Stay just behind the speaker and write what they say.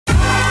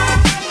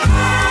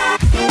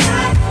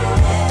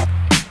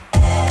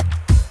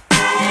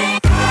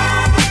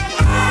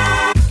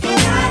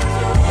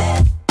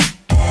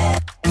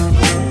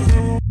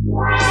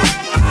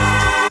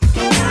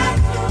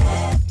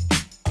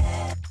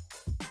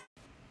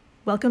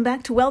Welcome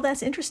back to Well,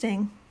 That's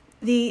Interesting.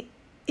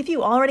 If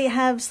you already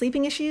have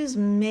sleeping issues,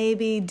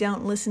 maybe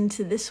don't listen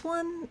to this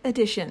one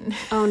edition.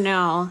 Oh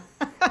no.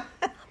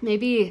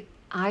 Maybe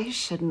I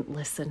shouldn't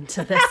listen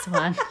to this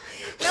one.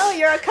 No,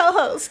 you're a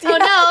co-host. Oh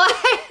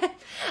no,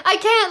 I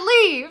can't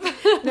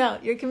leave. No,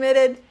 you're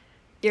committed.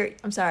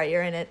 I'm sorry,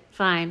 you're in it.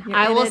 Fine, You're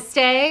I in will it.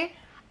 stay.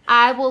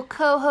 I will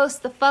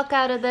co-host the fuck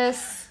out of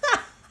this,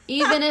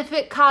 even if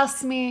it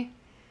costs me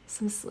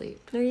some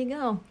sleep. There you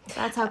go.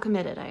 That's how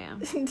committed I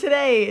am.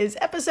 Today is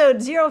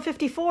episode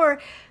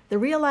 054, the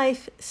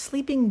real-life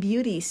Sleeping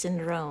Beauty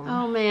Syndrome.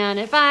 Oh man,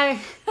 if I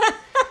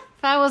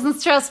wasn't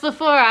stressed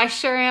before, I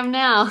sure am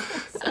now.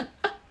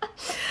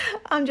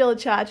 I'm Jill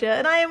Chacha,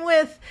 and I am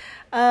with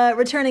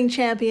returning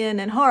champion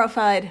and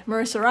horrified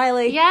Marissa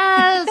Riley.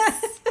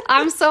 Yes,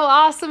 I'm so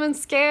awesome and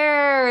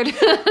scared.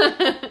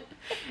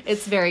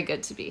 It's very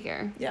good to be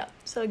here. Yeah,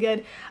 so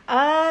good.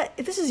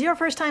 If this is your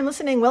first time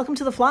listening, welcome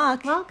to the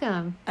flock.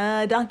 Welcome.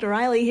 Dr.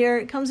 Riley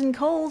here comes in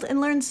cold and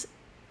learns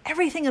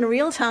everything in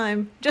real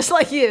time, just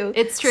like you.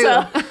 It's true.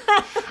 So-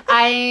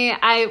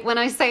 I when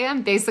I say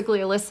I'm basically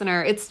a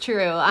listener, it's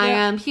true. I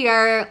am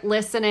here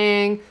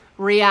listening,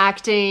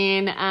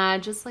 reacting,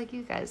 just like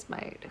you guys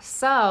might.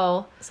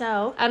 So,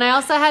 and I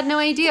also had no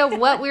idea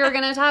what we were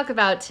going to talk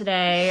about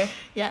today.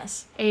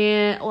 Yes.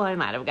 And, well, I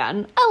might have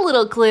gotten a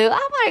little clue. I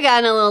might have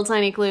gotten a little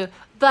tiny clue.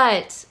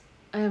 But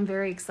I am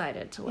very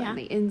excited to learn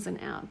the ins and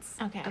outs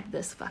of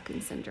this fucking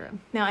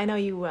syndrome. Now, I know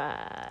you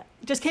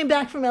just came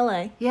back from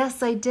LA,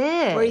 Yes, I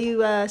did. where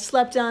you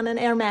slept on an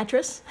air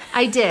mattress.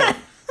 I did.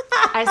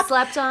 I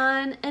slept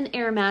on an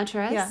air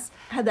mattress. Yeah.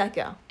 How'd that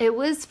go? It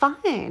was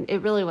fine.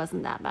 It really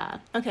wasn't that bad.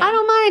 Okay. I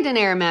don't mind an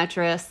air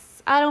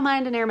mattress. I don't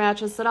mind an air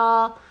mattress at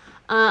all.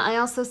 I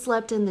also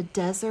slept in the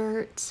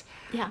desert.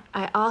 Yeah.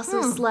 I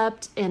also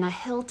slept in a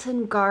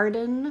Hilton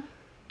garden.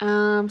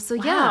 So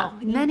yeah,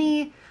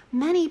 Wow.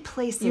 many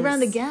places. You ran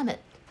the gamut.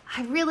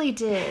 I really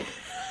did.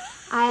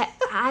 I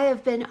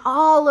have been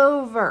all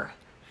over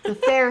the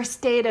fair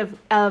state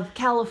of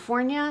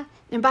California.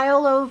 And by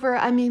all over,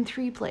 I mean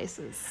 3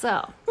 places.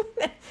 So.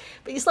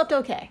 But you slept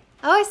okay.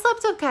 Oh, I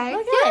slept okay. Okay.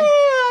 Yeah,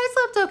 I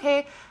slept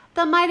okay.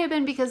 That might have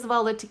been because of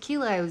all the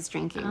tequila I was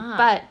drinking.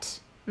 But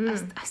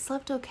I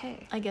slept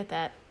okay. I get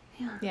that.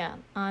 Yeah. Yeah.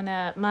 On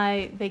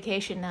my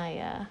vacation,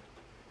 I,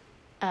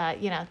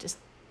 just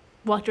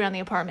walked around the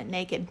apartment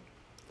naked.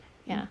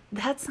 Yeah.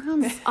 That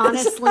sounds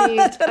honestly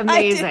That's what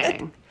I did.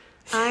 amazing.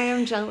 I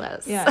am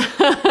jealous. Yeah.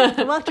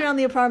 I walked around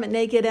the apartment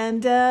naked,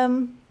 and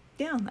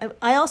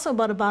I also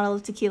bought a bottle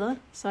of tequila,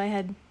 so I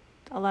had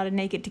a lot of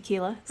naked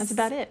tequila. That's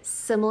about it.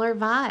 Similar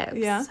vibes.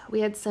 Yeah.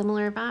 We had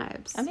similar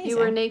vibes. Amazing. You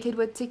were naked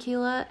with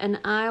tequila, and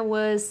I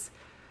was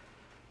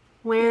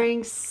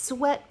wearing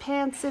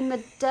sweatpants in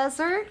the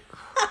desert,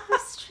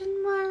 question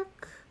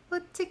mark,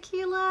 with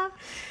tequila,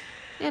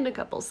 and a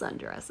couple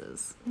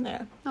sundresses. Yeah.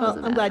 That Well,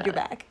 wasn't I'm that glad you're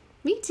bad. back.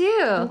 Me I'm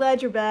too.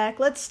 glad you're back.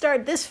 Let's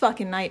start this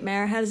fucking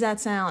nightmare. How does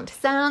that sound?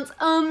 Sounds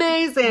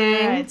amazing.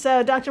 All right.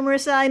 So, Dr.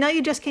 Marissa, I know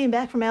you just came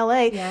back from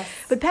LA. Yes.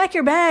 But pack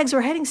your bags.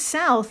 We're heading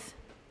south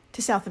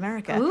to South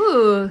America.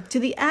 Ooh. To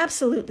the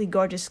absolutely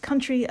gorgeous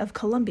country of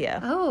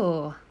Colombia.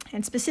 Oh.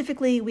 And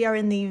specifically, we are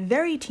in the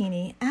very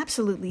teeny,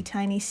 absolutely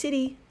tiny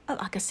city of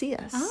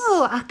Acasias.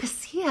 Oh,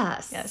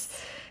 Acasias.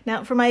 Yes.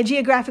 Now, for my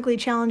geographically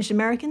challenged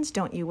Americans,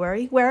 don't you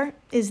worry. Where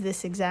is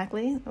this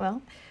exactly?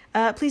 Well,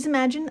 please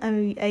imagine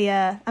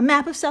a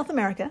map of South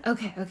America.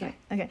 Okay.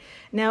 Okay.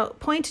 Now,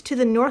 point to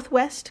the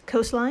northwest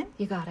coastline,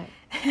 You got it.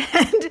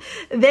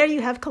 and there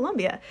you have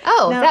Colombia.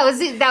 Oh, Now- that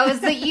was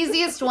the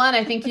easiest one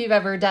I think you've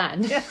ever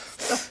done.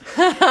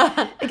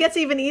 It gets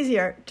even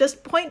easier.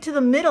 Just point to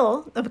the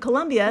middle of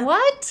Colombia.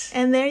 What?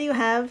 And there you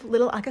have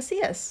little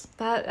Acasias.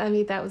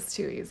 That was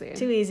too easy.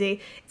 Too easy.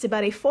 It's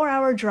about a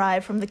 4-hour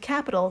drive from the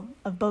capital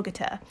of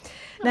Bogota.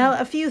 Now,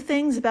 a few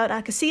things about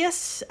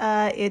Acasias.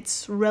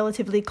 It's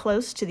relatively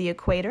close to the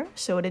equator,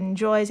 so it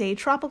enjoys a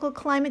tropical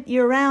climate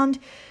year-round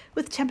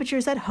with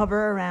temperatures that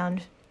hover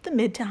around the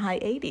mid to high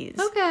 80s.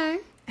 Okay.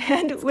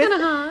 And It's kind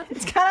of hot.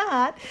 It's kind of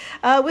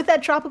hot. With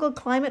that tropical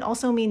climate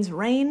also means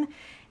rain,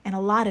 and a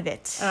lot of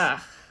it. Ugh.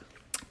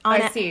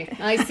 On I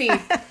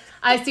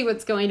see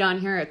what's going on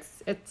here.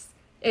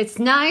 It's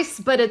nice,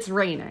 but it's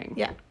raining.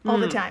 Yeah, all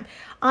the time.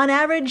 On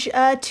average,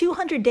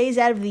 200 days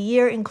out of the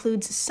year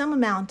includes some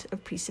amount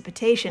of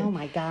precipitation, Oh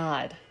my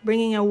God.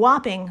 bringing a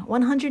whopping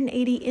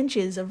 180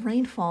 inches of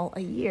rainfall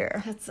a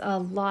year. That's a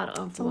lot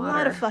of A water.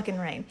 lot of fucking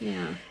rain.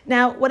 Yeah.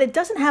 Now, what it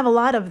doesn't have a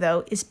lot of,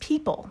 though, is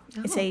people.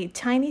 It's a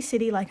tiny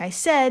city, like I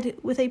said,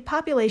 with a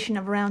population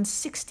of around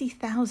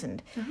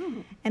 60,000.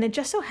 And it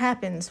just so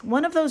happens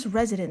one of those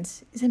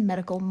residents is a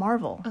medical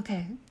marvel.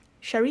 Okay.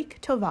 Sharik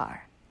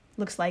Tovar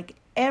looks like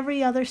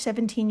every other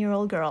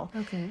 17-year-old girl.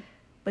 Okay.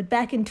 But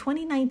back in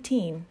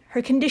 2019,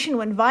 her condition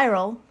went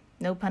viral,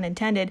 no pun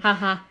intended,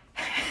 Haha.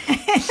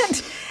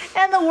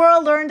 and the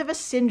world learned of a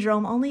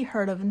syndrome only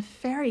heard of in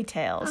fairy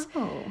tales.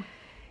 Oh.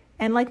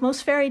 And like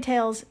most fairy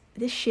tales,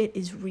 this shit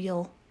is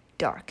real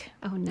dark.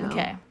 Oh no.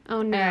 Okay.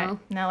 Oh no. All right,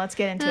 now let's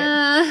get into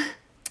it.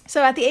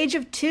 So at the age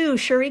of 2,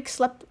 Sharik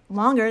slept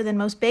longer than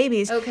most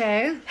babies.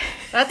 Okay.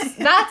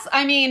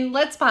 I mean,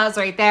 let's pause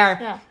right there.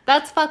 Yeah.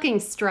 That's fucking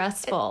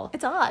stressful.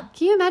 It's odd.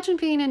 Can you imagine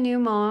being a new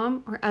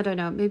mom? Or I don't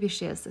know, maybe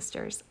she has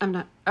sisters. I'm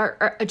not,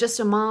 or just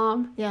a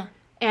mom. Yeah.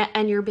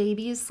 And your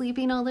baby is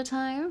sleeping all the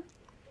time?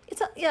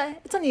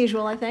 It's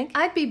unusual, I think.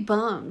 I'd be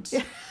bummed.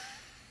 Yeah.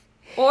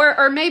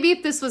 Or maybe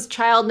if this was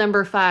child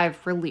number 5,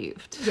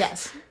 relieved.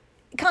 Yes.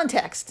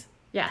 Context.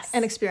 Yes.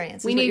 And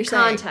experience. We need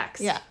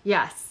context. Yeah.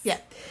 Yes. Yeah.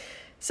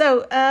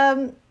 So,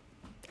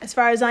 as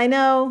far as I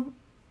know,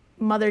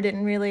 mother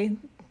didn't really,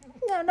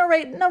 no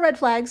red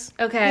flags.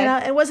 Okay. You know,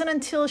 it wasn't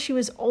until she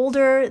was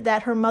older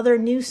that her mother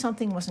knew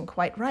something wasn't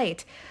quite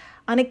right.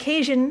 On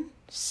occasion,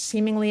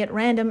 seemingly at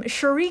random,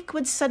 Sharik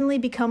would suddenly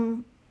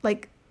become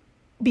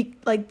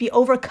be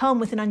overcome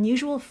with an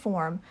unusual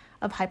form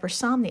of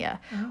hypersomnia,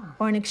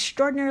 or an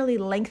extraordinarily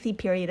lengthy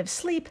period of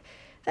sleep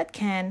that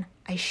can,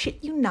 I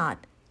shit you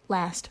not,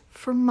 last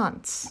for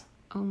months.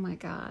 Oh my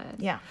God.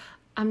 Yeah.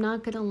 I'm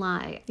not going to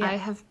lie. Yeah. I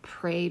have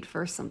prayed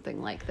for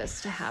something like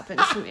this to happen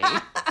to me.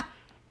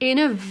 In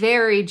a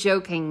very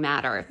joking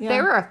manner. Yeah.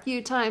 There were a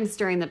few times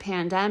during the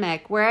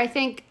pandemic where I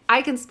think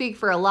I can speak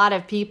for a lot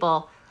of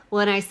people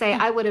when I say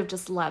I would have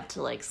just loved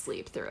to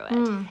sleep through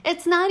it.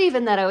 It's not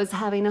even that I was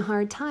having a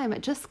hard time.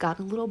 It just got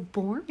a little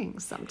boring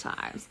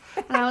sometimes.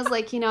 And I was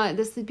like, you know what?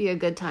 This would be a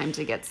good time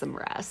to get some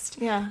rest.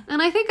 Yeah.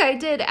 And I think I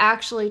did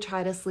actually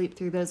try to sleep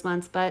through those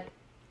months, but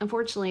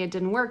unfortunately it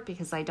didn't work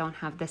because I don't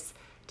have this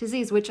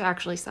disease, which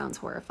actually sounds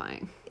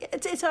horrifying.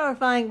 It's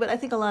horrifying, but I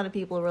think a lot of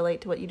people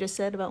relate to what you just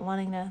said about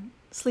wanting to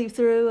sleep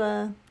through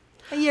a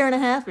year and a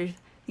half or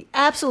the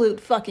absolute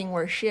fucking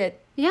worst shit.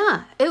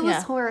 Yeah, it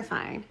was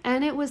horrifying,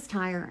 and it was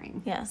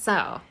tiring. Yeah.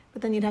 So.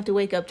 But then you'd have to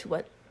wake up to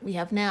what we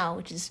have now,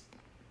 which is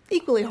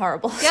equally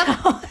horrible. Yep.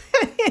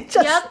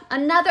 So, yep.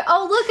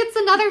 Look, it's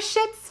another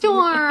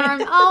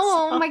shitstorm.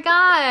 Oh my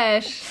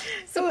gosh.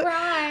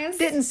 Surprise.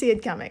 Didn't see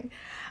it coming.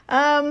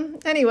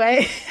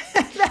 Anyway,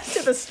 back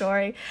to the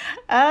story.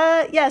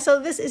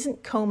 So this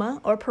isn't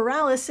coma or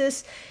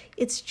paralysis.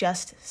 It's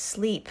just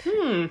sleep.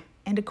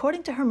 And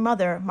according to her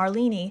mother,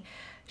 Marlene,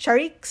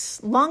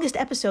 Sharik's longest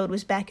episode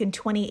was back in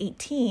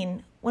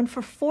 2018 when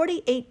for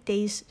 48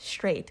 days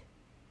straight,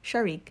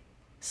 Sharik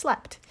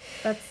slept.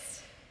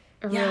 That's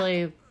a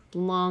really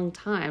long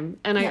time.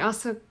 And I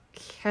also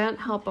can't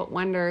help but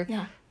wonder,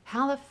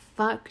 how the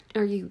fuck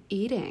are you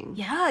eating?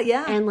 Yeah,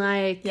 yeah.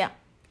 And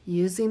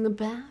using the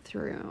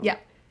bathroom. Yeah,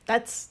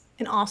 that's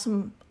an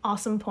awesome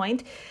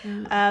point.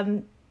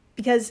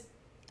 Because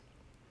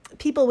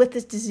people with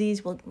this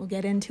disease, we'll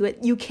get into it,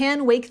 you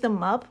can wake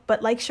them up,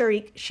 but like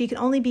Sharik, she can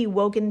only be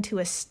woken to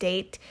a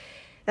state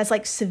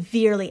that's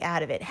severely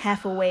out of it,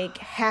 half awake,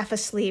 half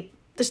asleep,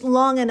 just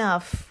long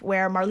enough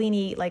where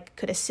Marlene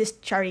could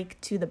assist Sharik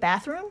to the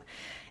bathroom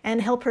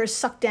and help her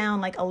suck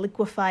down a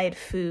liquefied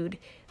food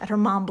that her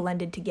mom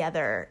blended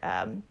together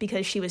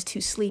because she was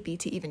too sleepy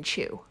to even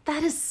chew.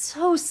 That is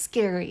so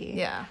scary.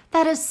 Yeah.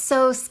 That is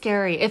so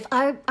scary. If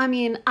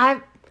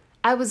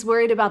I was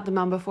worried about the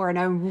mom before, and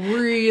I'm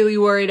really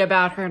worried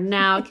about her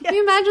now. Can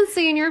you imagine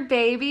seeing your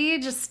baby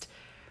just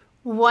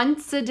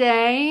once a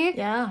day?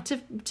 Yeah.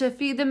 To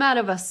feed them out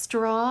of a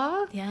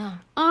straw? Yeah.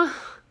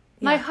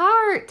 My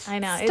heart. I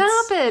know.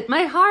 Stop it.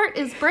 My heart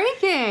is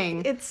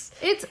breaking.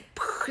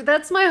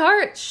 That's my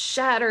heart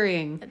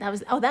shattering.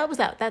 That's what that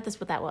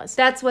was.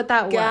 That's what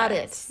that was. Got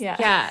it. Yeah.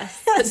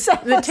 Yes.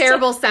 The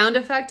terrible sound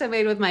effect I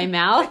made with my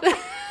mouth.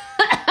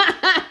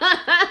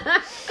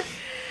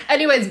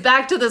 Anyways,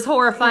 back to this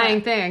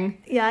horrifying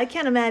thing. Yeah, I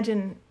can't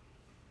imagine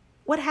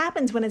what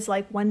happens when it's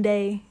 1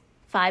 day,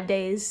 5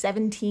 days,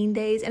 17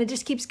 days, and it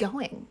just keeps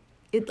going.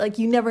 It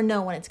you never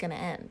know when it's going to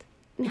end.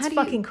 It's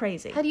fucking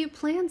crazy. How do you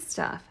plan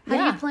stuff? How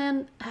do you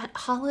plan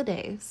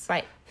holidays?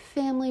 Right.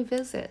 Family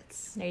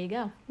visits. There you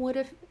go. What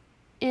if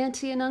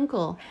auntie and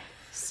uncle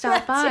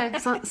stop by?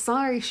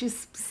 Sorry,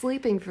 she's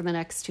sleeping for the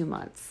next 2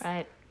 months.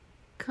 Right.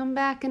 Come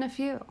back in a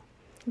few.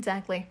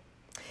 Exactly.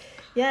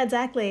 Yeah,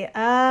 exactly.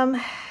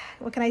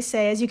 What can I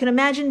say? As you can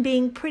imagine,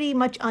 being pretty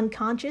much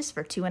unconscious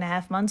for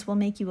 2.5 months will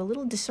make you a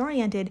little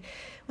disoriented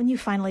when you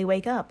finally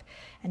wake up.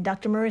 And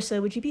Dr.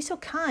 Marissa, would you be so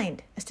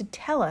kind as to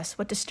tell us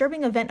what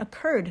disturbing event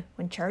occurred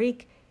when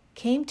Sharik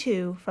came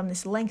to from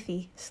this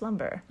lengthy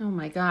slumber? Oh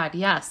my God,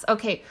 yes.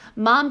 Okay,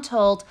 Mom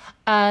told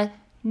Noticias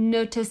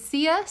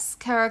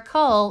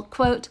Caracol,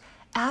 quote,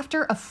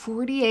 after a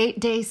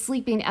 48-day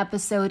sleeping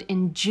episode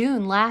in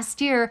June last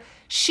year,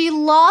 she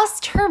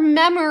lost her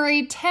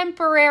memory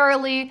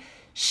temporarily.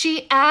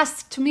 She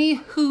asked me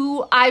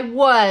who I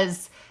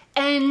was.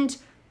 End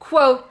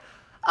quote.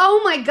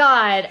 Oh my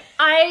God.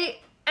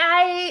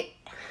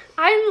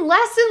 I'm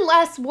less and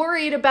less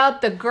worried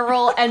about the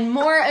girl and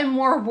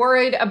more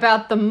worried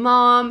about the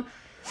mom.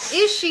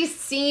 Is she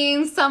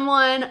seeing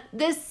someone?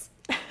 This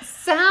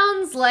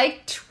sounds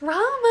like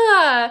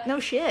trauma.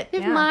 No shit.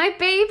 If my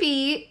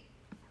baby,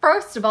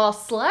 first of all,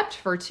 slept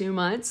for 2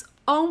 months,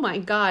 oh my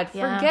God,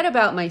 forget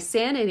about my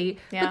sanity.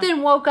 Yeah. But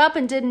then woke up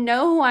and didn't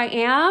know who I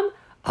am.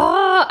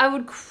 Oh, I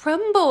would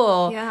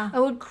crumble. Yeah. I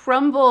would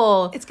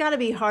crumble. It's got to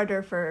be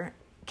harder for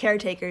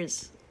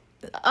caretakers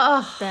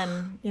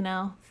than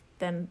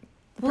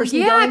The person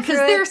going through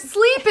they're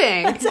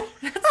sleeping.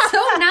 That's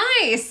so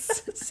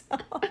nice.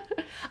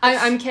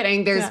 I'm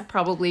kidding. There's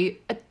probably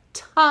a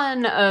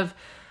ton of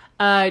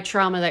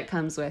trauma that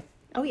comes with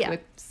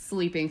with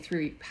sleeping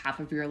through half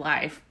of your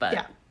life.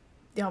 But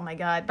oh my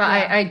God. But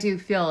I do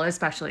feel,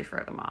 especially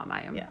for the mom,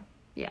 I am.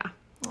 Yeah.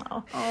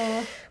 Oh.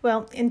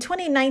 Well, in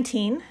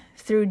 2019,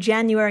 through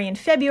January and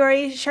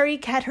February,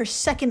 Sharik had her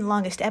second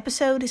longest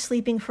episode,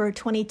 sleeping for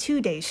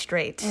 22 days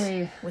straight,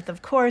 with,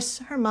 of course,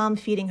 her mom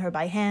feeding her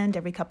by hand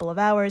every couple of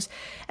hours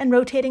and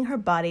rotating her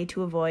body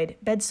to avoid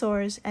bed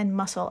sores and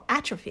muscle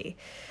atrophy,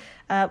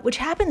 which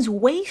happens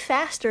way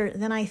faster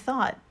than I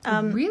thought.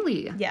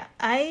 Really? Yeah.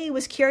 I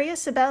was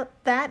curious about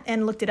that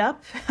and looked it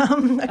up.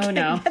 Oh,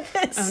 no.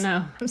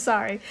 I'm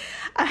sorry.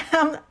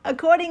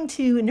 According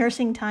to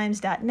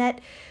nursingtimes.net,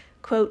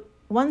 quote,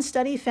 one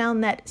study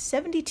found that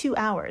 72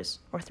 hours,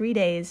 or 3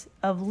 days,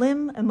 of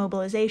limb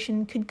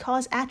immobilization could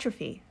cause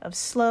atrophy of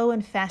slow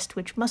and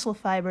fast-twitch muscle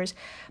fibers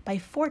by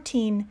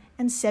 14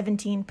 and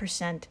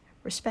 17%,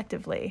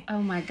 respectively.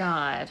 Oh, my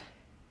God.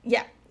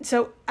 Yeah.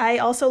 So I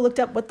also looked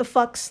up what the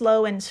fuck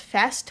slow and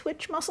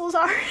fast-twitch muscles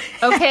are.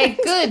 Okay,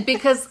 good,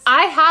 because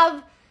I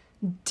have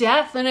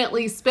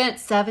definitely spent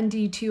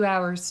 72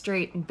 hours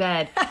straight in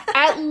bed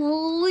at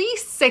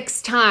least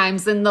 6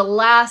 times in the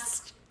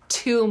last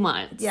 2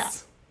 months.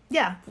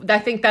 Yeah. I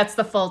think that's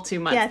the full 2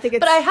 months. Yeah, I think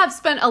But I have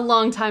spent a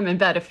long time in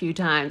bed a few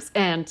times,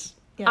 and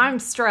I'm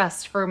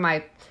stressed for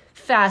my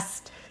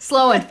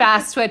slow and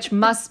fast twitch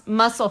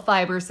muscle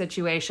fiber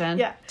situation.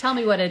 Yeah. Tell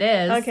me what it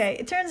is. Okay.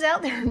 It turns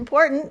out they're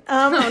important.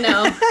 Oh,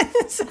 no.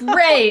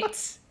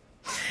 Great.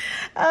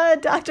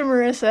 Dr.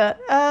 Marissa,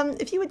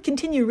 if you would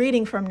continue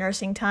reading from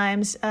Nursing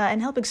Times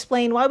and help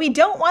explain why we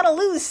don't want to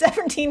lose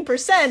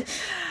 17%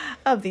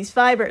 of these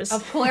fibers.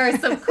 Of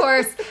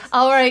course.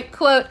 All right,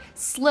 quote,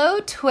 slow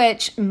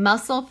twitch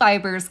muscle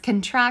fibers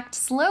contract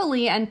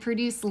slowly and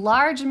produce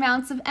large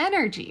amounts of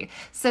energy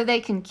so they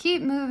can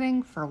keep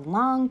moving for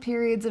long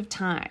periods of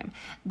time.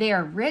 They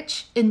are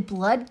rich in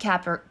blood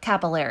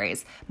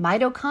capillaries,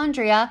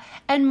 mitochondria,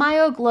 and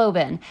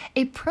myoglobin,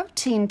 a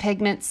protein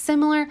pigment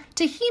similar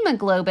to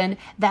hemoglobin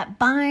that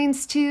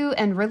binds to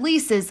and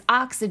releases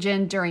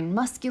oxygen during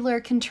muscular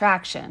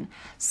contraction.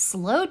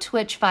 Slow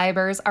twitch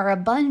fibers are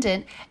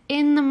abundant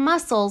in the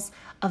muscles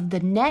of the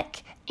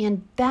neck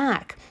and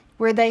back,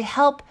 where they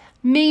help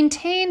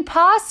maintain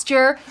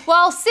posture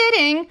while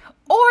sitting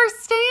or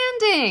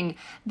standing.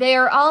 They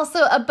are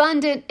also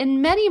abundant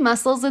in many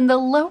muscles in the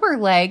lower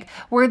leg,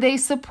 where they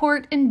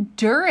support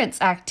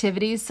endurance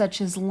activities such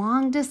as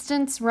long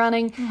distance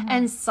running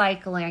and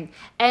cycling.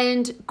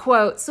 End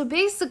quote. So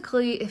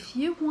basically, if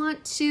you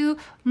want to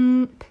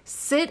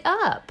sit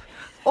up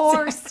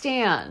or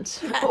stand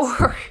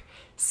or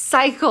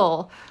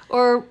cycle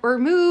or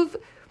move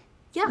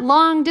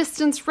long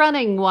distance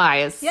running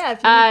wise.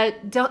 Yeah.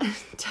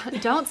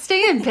 Don't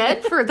stay in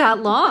bed for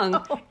that long.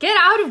 No. Get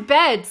out of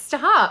bed.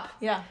 Stop.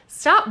 Yeah.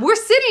 Stop. We're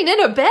sitting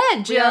in a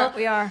bed, Jill.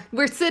 We are.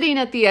 We're sitting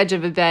at the edge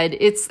of a bed.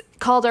 It's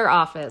called our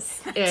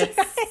office. It's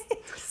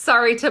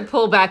sorry to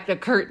pull back the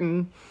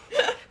curtain.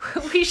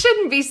 We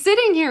shouldn't be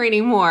sitting here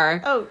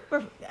anymore. Oh,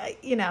 we're,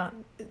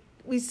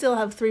 we still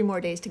have 3 more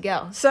days to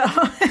go. So.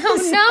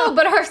 No,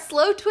 but our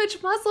slow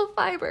twitch muscle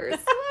fibers.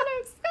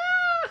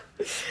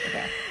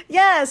 Okay.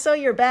 Yeah, so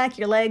your back,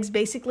 your legs,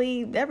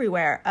 basically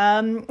everywhere.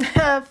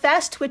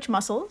 Fast twitch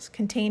muscles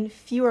contain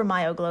fewer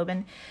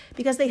myoglobin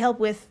because they help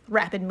with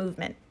rapid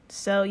movement.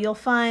 So you'll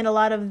find a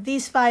lot of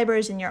these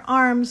fibers in your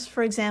arms,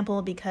 for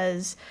example,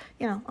 because,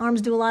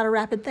 arms do a lot of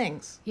rapid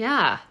things.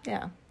 Yeah.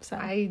 Yeah. So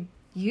I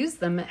use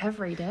them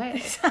every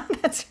day.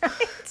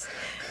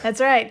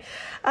 That's right.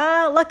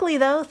 Luckily,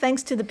 though,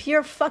 thanks to the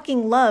pure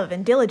fucking love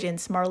and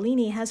diligence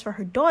Marlene has for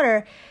her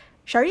daughter,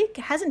 Sharik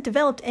hasn't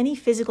developed any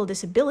physical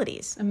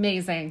disabilities.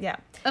 Amazing. Yeah.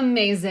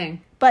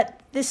 Amazing. But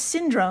this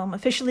syndrome,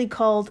 officially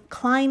called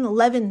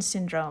Klein-Levin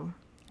syndrome,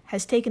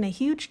 has taken a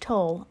huge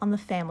toll on the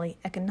family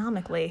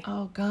economically.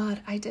 Oh,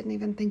 God. I didn't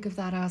even think of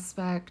that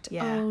aspect.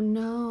 Yeah. Oh,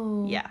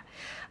 no. Yeah.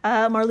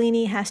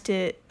 Marlene had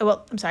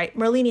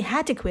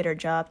to quit her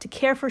job to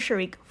care for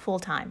Sharik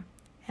full-time.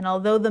 And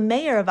although the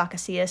mayor of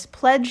Acacias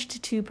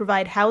pledged to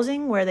provide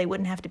housing where they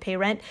wouldn't have to pay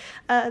rent,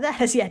 that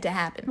has yet to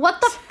happen.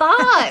 What the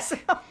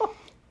fuck?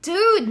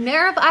 Dude,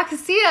 mayor of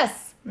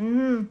Acacias.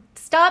 Mm-hmm.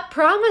 Stop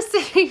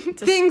promising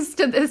things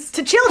to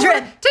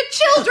children. To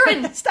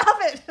children. Stop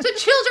it. To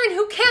children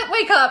who can't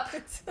wake up.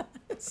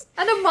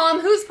 And a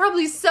mom who's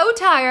probably so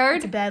tired.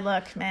 It's a bad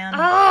luck, man.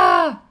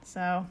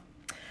 So...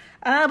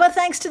 but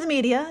thanks to the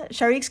media,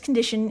 Sharik's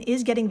condition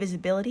is getting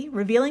visibility,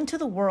 revealing to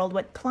the world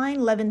what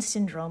Klein-Levin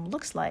syndrome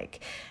looks like.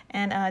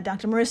 And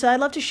Dr. Marissa, I'd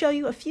love to show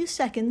you a few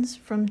seconds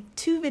from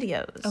 2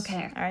 videos.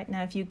 Okay. All right,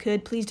 now if you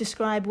could, please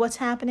describe what's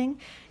happening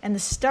and the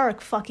stark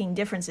fucking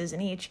differences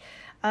in each.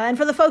 And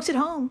for the folks at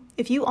home,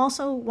 if you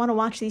also want to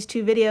watch these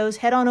 2 videos,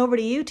 head on over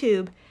to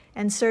YouTube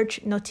and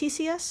search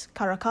Noticias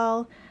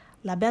Caracal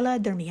La Bella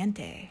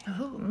Durmiente.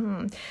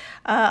 Oh.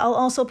 I'll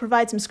also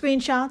provide some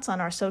screenshots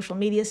on our social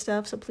media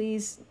stuff, so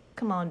please...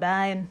 come on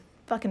by and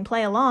fucking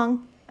play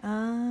along.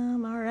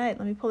 All right,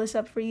 let me pull this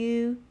up for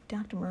you,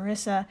 Dr.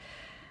 Marissa.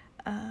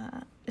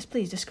 Just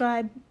please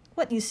describe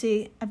what you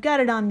see. I've got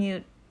it on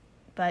mute,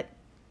 but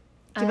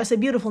give us a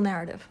beautiful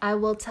narrative. I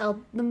will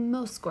tell the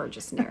most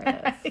gorgeous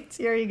narrative. Right,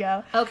 here you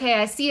go. Okay,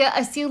 I see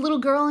a little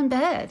girl in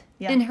bed.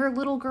 Yeah. In her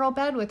little girl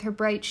bed with her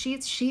bright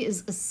sheets. She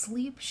is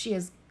asleep. She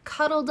is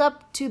cuddled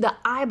up to the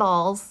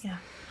eyeballs. Yeah.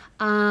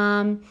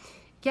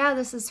 Yeah,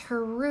 this is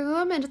her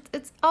room, and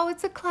it's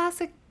a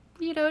classic,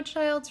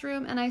 child's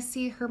room. And I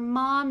see her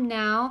mom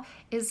now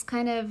is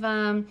kind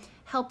of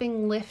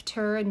helping lift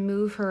her and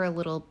move her a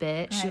little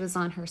bit. Right. She was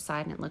on her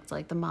side, and it looked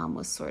like the mom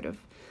was sort of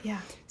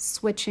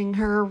switching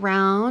her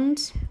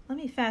around. Let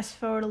me fast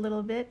forward a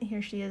little bit.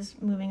 Here she is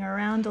moving her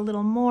around a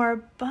little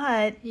more,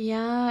 but...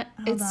 Yeah,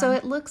 so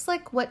it looks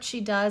like what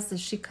she does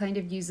is she kind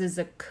of uses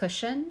a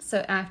cushion.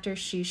 So after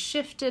she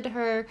shifted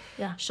her,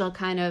 she'll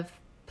kind of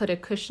put a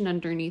cushion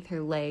underneath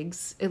her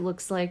legs, it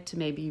looks like, to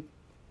maybe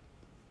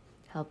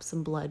help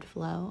some blood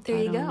flow. There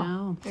you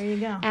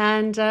go.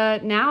 And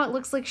now it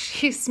looks like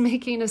she's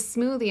making a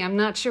smoothie. I'm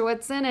not sure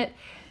what's in it.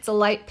 It's a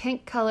light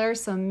pink color,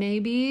 so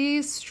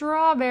maybe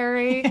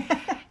strawberry.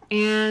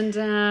 And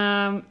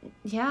there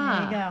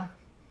you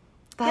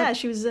go.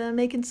 She was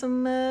making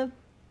some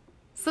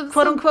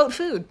quote-unquote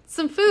food.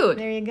 Some food.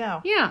 There you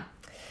go. Yeah,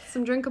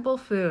 some drinkable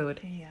food.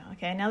 There you go.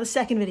 Okay, now the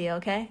second video,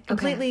 okay?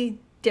 Completely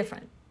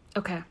different.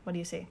 Okay. What do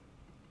you see?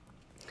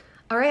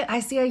 All right, I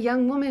see a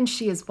young woman.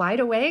 She is wide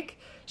awake.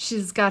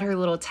 She's got her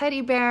little teddy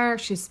bear.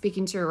 She's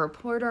speaking to a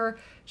reporter.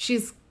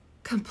 She's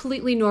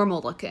completely normal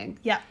looking.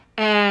 Yeah.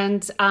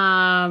 And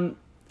I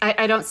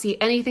don't see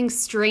anything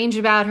strange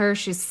about her.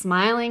 She's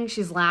smiling.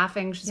 She's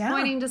laughing. She's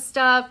pointing to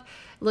stuff.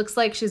 Looks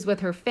like she's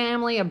with her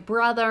family, a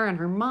brother and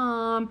her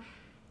mom.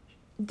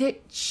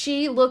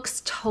 She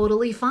looks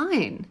totally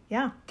fine.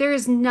 Yeah.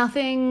 There's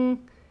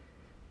nothing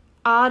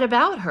odd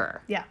about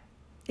her. Yeah.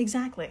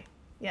 Exactly.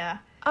 Yeah.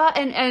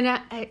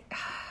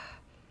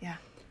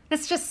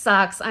 This just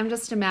sucks. I'm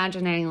just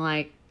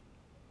imagining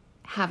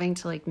having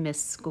to miss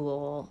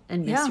school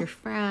and miss your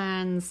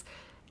friends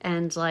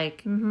and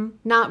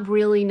not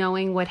really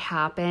knowing what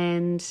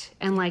happened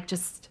and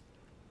just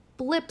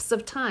blips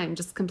of time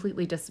just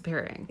completely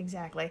disappearing.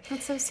 Exactly.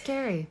 That's so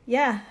scary.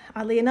 Yeah.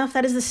 Oddly enough,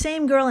 that is the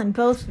same girl in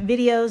both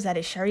videos. That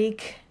is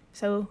Sharik.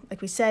 So,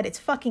 like we said, it's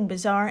fucking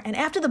bizarre. And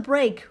after the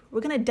break,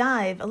 we're going to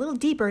dive a little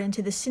deeper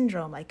into the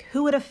syndrome, like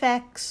who it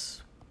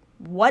affects,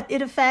 what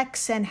it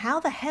affects, and how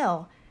the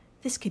hell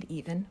this could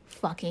even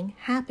fucking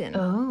happen.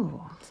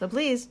 Oh. So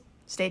please,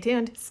 stay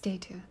tuned. Stay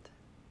tuned.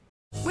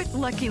 With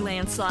Lucky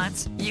Land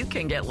Slots, you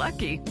can get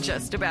lucky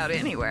just about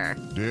anywhere.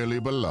 Dearly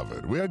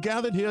beloved, we are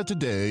gathered here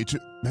today to...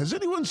 Has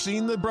anyone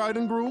seen the bride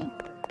and groom?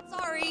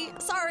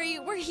 Sorry,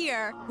 we're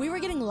here. We were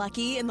getting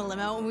lucky in the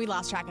limo and we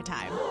lost track of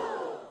time.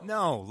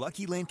 No,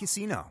 Lucky Land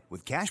Casino,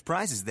 with cash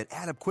prizes that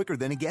add up quicker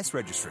than a guest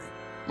registry.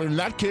 In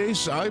that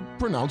case, I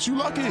pronounce you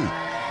lucky.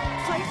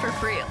 Play for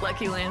free at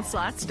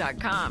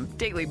LuckyLandSlots.com.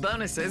 Daily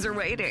bonuses are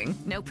waiting.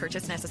 No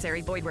purchase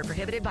necessary. Void where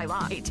prohibited by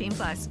law.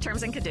 18+.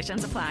 Terms and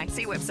conditions apply.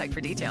 See website for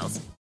details.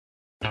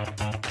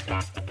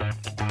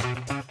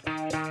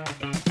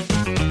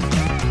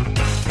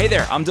 Hey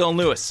there, I'm Dylan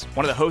Lewis,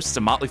 one of the hosts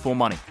of Motley Fool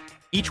Money.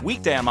 Each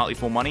weekday on Motley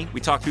Fool Money, we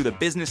talk through the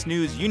business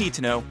news you need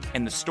to know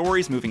and the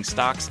stories moving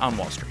stocks on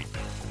Wall Street.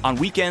 On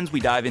weekends,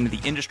 we dive into the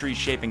industries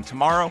shaping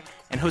tomorrow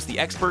and host the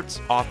experts,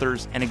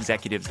 authors, and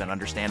executives that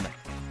understand them.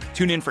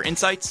 Tune in for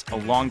insights, a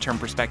long-term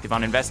perspective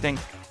on investing,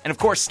 and of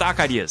course, stock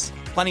ideas.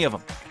 Plenty of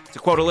them. To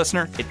quote a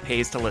listener, it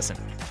pays to listen.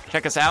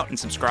 Check us out and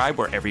subscribe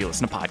wherever you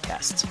listen to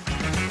podcasts.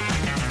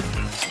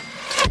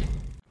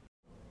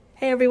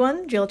 Hey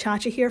everyone, Jill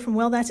Chacha here from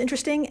Well That's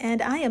Interesting,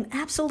 and I am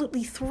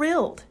absolutely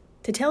thrilled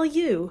to tell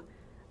you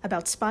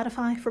about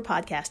Spotify for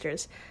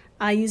podcasters.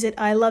 I use it,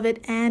 I love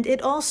it, and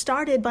it all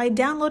started by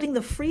downloading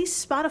the free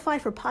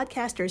Spotify for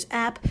Podcasters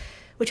app,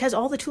 which has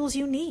all the tools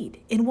you need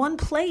in one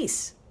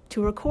place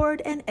to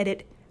record and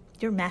edit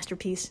your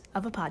masterpiece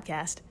of a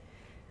podcast.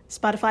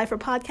 Spotify for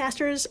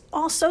Podcasters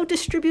also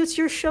distributes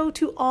your show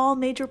to all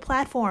major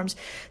platforms.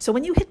 So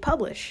when you hit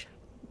publish,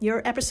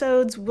 your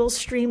episodes will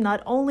stream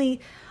not only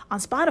on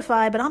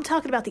Spotify, but I'm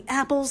talking about the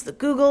Apples, the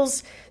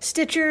Googles,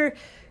 Stitcher,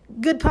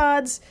 Good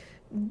Pods,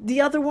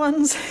 the other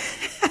ones.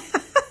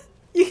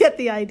 You get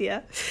the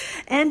idea.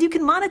 And you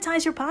can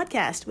monetize your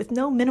podcast with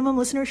no minimum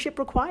listenership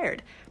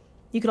required.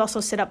 You could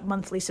also set up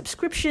monthly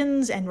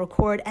subscriptions and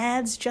record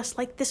ads just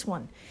like this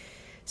one.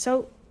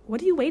 So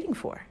what are you waiting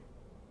for?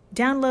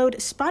 Download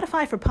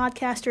Spotify for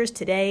Podcasters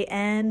today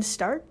and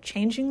start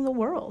changing the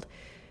world.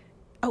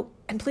 Oh,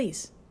 and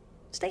please,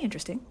 stay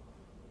interesting.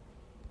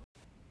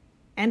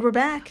 And we're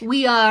back.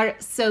 We are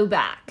so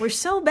back. We're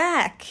so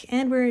back,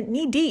 and we're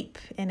knee-deep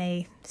in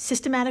a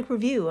systematic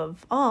review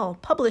of all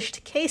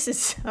published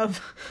cases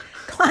of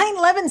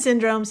Klein-Levin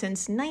syndrome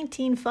since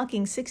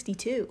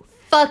 1962.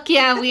 Fuck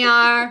yeah, we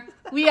are.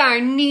 We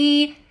are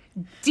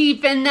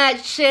knee-deep in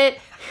that shit.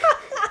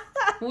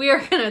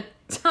 We're going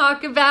to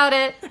talk about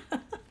it.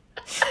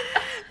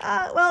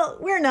 Well,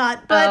 we're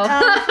not, but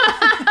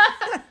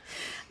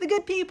the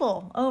good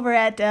people over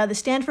at the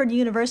Stanford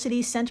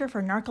University Center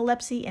for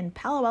Narcolepsy in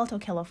Palo Alto,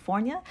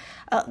 California,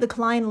 the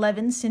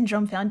Klein-Levin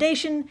Syndrome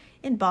Foundation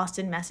in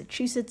Boston,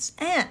 Massachusetts,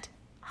 and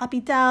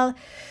Hôpital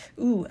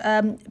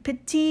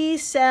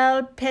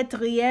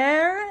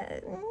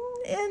Petit-Salpêtrière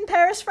in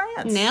Paris,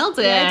 France. Nailed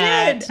it.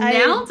 Yeah, I did.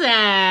 Nailed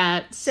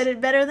it. Said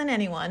it better than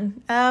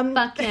anyone.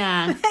 Fuck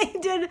yeah. They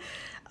did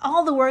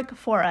all the work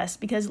for us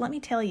because let me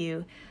tell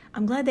you,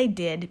 I'm glad they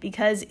did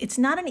because it's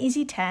not an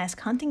easy task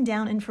hunting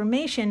down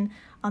information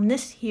on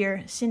this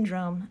here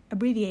syndrome,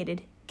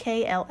 abbreviated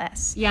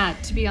KLS. Yeah,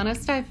 to be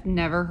honest, I've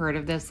never heard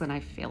of this and I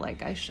feel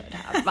like I should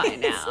have by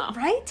now.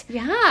 Right?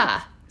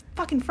 Yeah.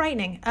 Fucking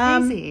frightening.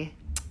 Crazy.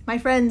 My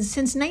friends,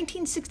 since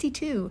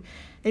 1962,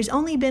 there's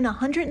only been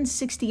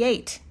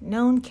 168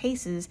 known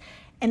cases,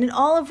 and in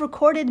all of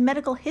recorded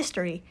medical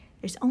history,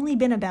 there's only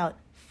been about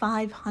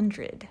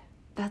 500.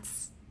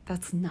 That's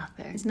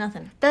nothing. It's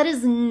nothing. That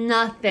is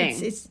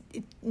nothing. It's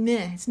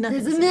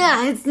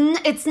nothing.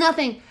 It's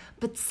nothing.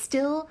 But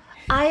still,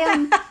 I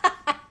am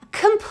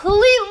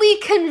completely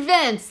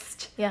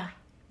convinced. Yeah.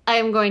 I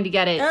am going to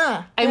get it.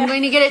 I'm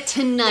going to get it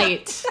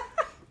tonight.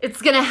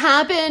 It's going to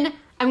happen.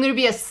 I'm going to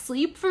be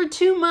asleep for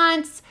 2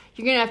 months.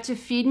 You're going to have to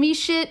feed me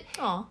shit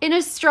in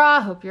a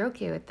straw. Hope you're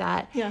okay with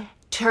that. Yeah.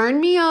 Turn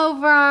me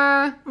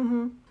over.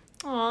 Mm-hmm.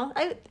 Aw.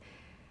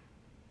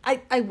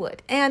 I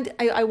would. And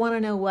I want to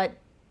know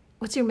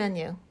what's your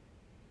menu?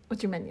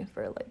 What's your menu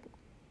for, like,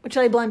 what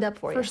should I blend up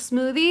for you? For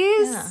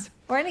smoothies? Yeah.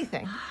 Or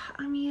anything.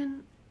 I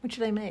mean, what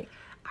should I make?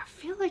 I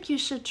feel like you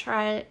should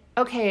try it.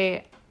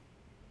 Okay.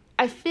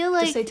 I feel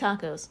like... Just say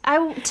tacos.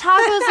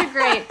 Tacos are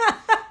great.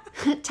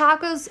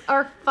 Tacos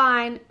are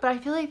fine, but I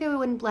feel like they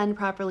wouldn't blend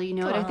properly. You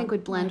know what I think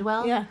would blend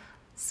well? Yeah.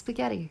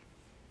 Spaghetti.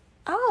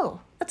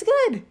 Oh, that's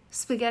good.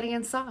 Spaghetti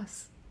and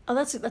sauce. Oh,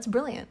 that's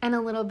brilliant. And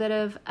a little bit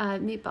of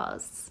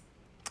meatballs.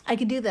 I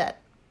could do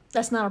that.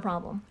 That's not a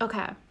problem.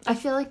 Okay. I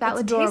feel like that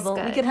would adorable.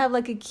 taste good. We could have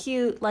like a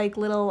cute, like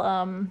little,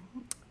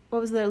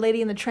 what was the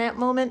Lady in the Tramp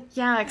moment?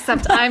 Yeah,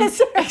 except I'm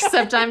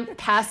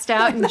passed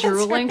out and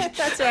drooling.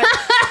 That's right.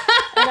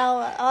 And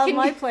I'll have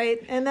my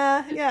plate, and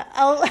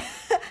I'll.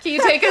 Can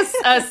you take a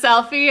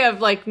selfie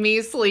of like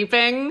me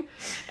sleeping,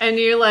 and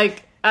you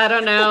like I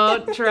don't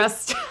know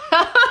dressed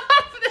up?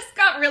 This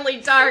got really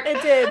dark. It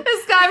did.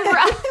 This got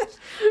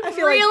I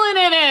feel reeling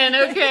it in.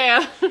 Okay.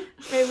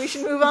 Maybe we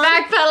should move on.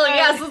 Backpedaling.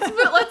 Yes. Let's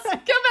go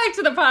back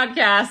to the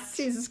podcast.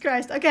 Jesus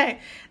Christ. Okay,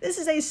 this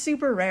is a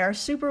super rare,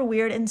 super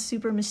weird, and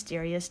super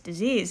mysterious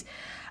disease.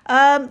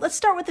 Let's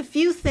start with a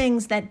few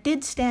things that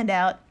did stand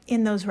out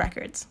in those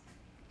records.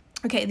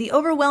 Okay, the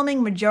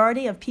overwhelming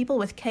majority of people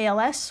with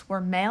KLS were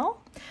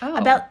male,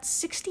 about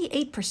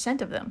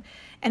 68% of them,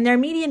 and their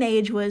median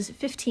age was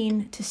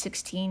 15 to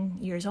 16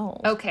 years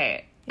old.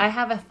 Okay, I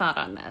have a thought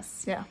on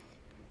this. Yeah.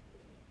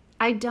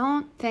 I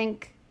don't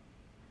think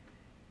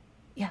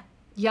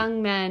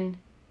young men,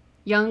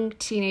 young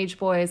teenage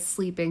boys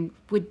sleeping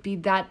would be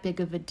that big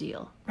of a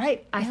deal.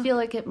 Right. I feel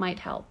like it might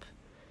help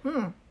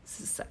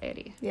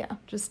society. Yeah.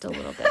 Just a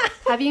little bit.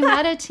 Have you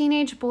met a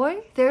teenage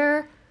boy?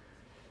 They're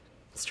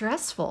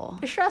stressful.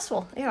 They're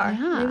stressful. They are.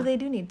 Yeah. Maybe they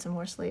do need some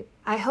more sleep.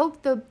 I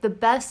hope the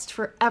best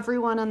for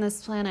everyone on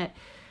this planet.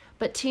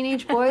 But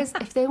teenage boys,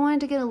 if they wanted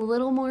to get a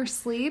little more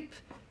sleep,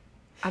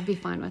 I'd be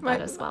fine with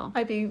that as well.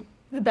 Might be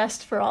the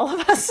best for all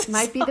of us.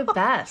 Might be the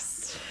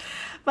best.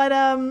 But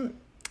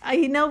I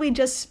know we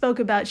just spoke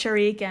about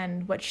Sharik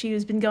and what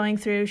she's been going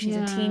through. She's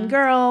a teen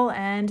girl,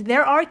 and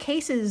there are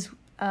cases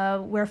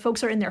where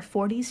folks are in their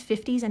 40s,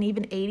 50s, and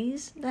even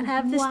 80s that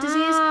have this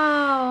disease.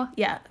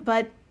 Yeah,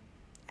 but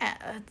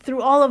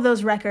through all of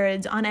those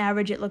records, on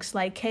average, it looks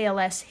like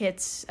KLS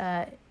hits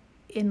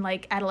in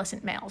like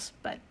adolescent males.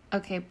 But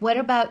okay, what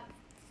about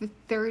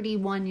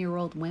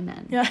 31-year-old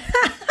women? Yeah.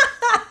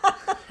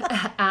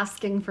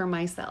 Asking for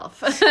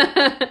myself.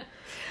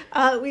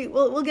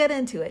 We'll get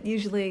into it.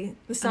 Usually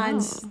the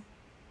signs.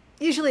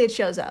 Usually it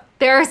shows up.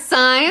 There are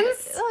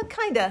signs?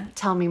 Kinda.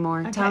 Tell me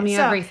more. Okay, Tell me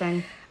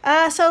everything.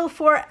 So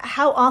for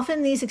how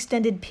often these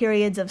extended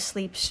periods of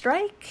sleep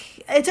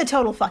strike, it's a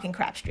total fucking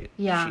crapshoot.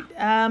 Yeah.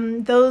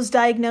 Those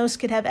diagnosed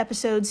could have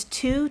episodes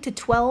 2 to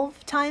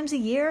 12 times a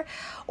year,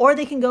 or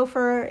they can go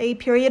for a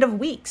period of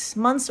weeks,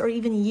 months, or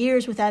even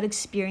years without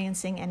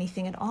experiencing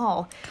anything at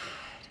all.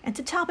 And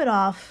to top it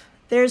off,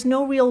 there's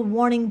no real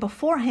warning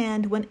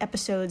beforehand when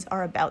episodes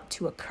are about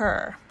to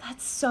occur.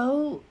 That's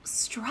so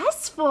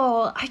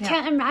stressful. I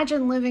can't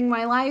imagine living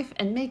my life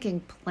and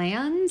making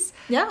plans.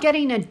 Yeah.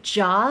 Getting a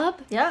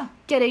job. Yeah.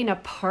 Getting a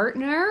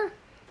partner.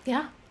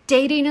 Yeah.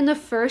 Dating in the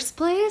first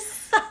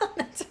place.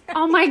 That's right.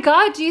 Oh my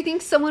God, do you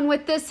think someone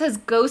with this has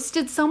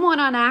ghosted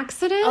someone on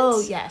accident? Oh,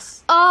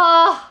 yes.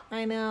 Oh.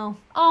 I know.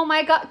 Oh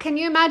my God. Can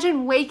you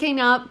imagine waking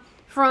up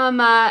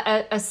from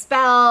a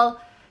spell,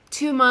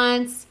 2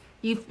 months,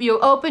 You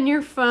open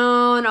your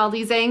phone, all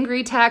these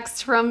angry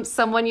texts from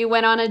someone you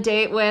went on a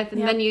date with,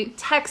 and then you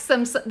text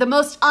them the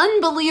most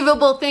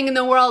unbelievable thing in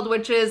the world,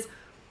 which is,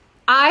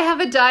 I have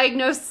a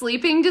diagnosed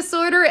sleeping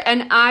disorder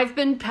and I've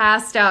been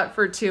passed out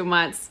for 2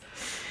 months.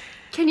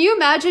 Can you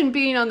imagine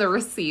being on the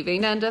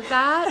receiving end of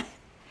that?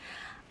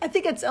 I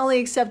think it's only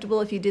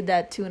acceptable if you did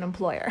that to an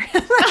employer.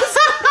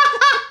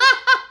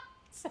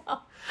 So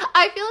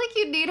I feel like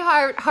you'd need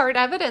hard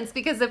evidence,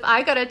 because if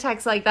I got a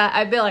text like that,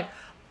 I'd be like,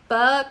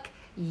 fuck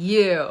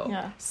you.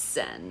 Yeah.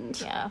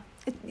 Send.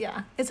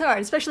 Yeah. It's hard,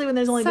 especially when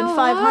there's only So been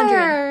 500.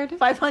 hard.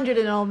 500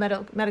 in all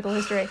medical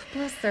history.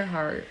 Bless their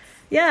hearts.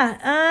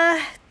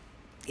 Yeah,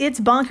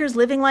 it's bonkers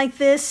living like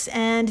this,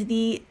 and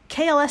the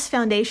KLS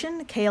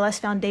Foundation,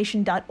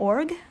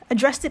 klsfoundation.org,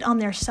 addressed it on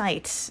their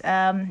site.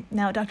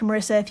 Now, Dr.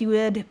 Marissa, if you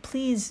would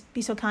please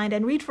be so kind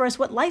and read for us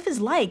what life is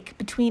like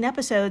between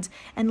episodes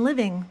and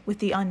living with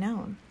the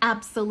unknown.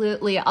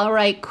 Absolutely. All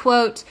right.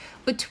 Quote,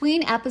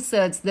 between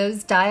episodes,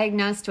 those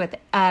diagnosed with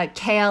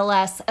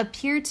KLS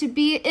appear to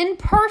be in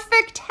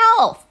perfect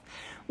health,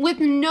 with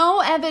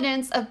no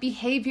evidence of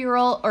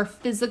behavioral or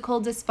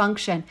physical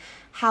dysfunction.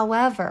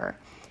 However,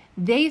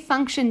 they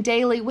function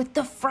daily with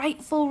the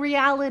frightful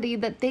reality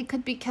that they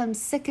could become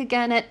sick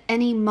again at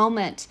any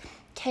moment.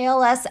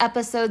 KLS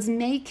episodes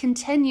may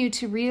continue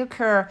to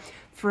reoccur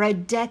for a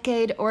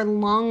decade or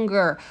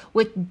longer,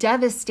 with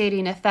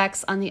devastating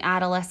effects on the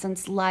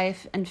adolescent's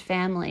life and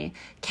family.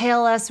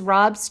 KLS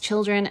robs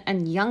children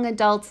and young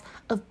adults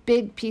of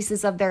big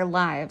pieces of their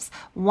lives,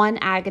 one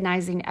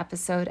agonizing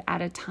episode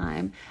at a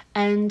time.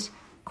 And,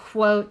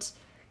 quote,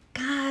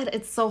 God,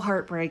 it's so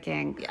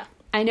heartbreaking. Yeah.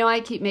 I know I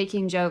keep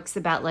making jokes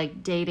about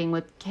like dating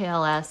with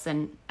KLS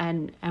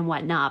and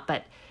whatnot,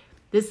 but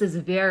this is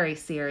very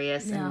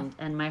serious,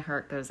 and my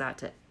heart goes out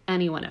to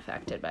anyone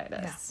affected by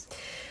this. Yeah.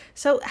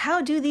 So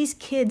how do these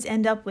kids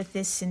end up with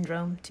this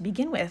syndrome to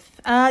begin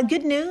with?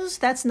 Good news,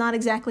 that's not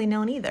exactly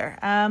known either.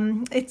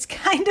 It's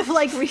kind of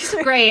like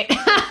research. Great.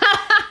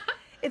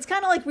 It's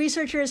kind of like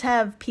researchers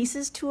have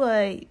pieces to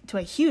a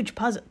huge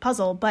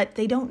puzzle, but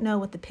they don't know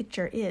what the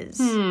picture is.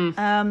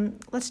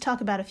 Let's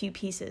talk about a few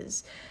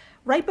pieces.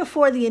 Right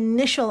before the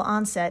initial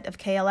onset of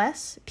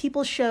KLS,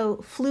 people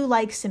show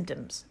flu-like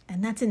symptoms,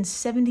 and that's in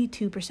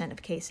 72%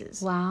 of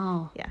cases.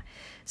 Wow. Yeah.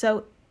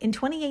 So in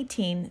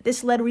 2018,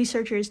 this led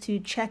researchers to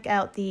check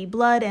out the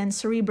blood and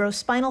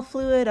cerebrospinal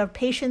fluid of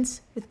patients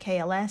with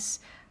KLS,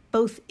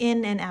 both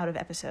in and out of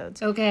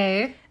episodes.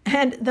 Okay.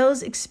 And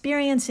those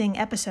experiencing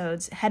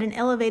episodes had an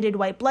elevated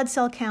white blood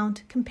cell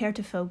count compared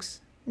to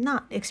folks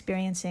not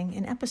experiencing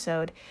an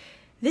episode.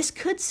 This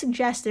could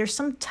suggest there's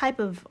some type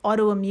of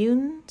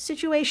autoimmune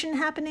situation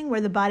happening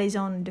where the body's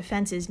own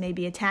defenses may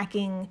be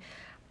attacking,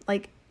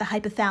 like the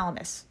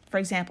hypothalamus, for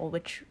example,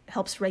 which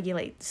helps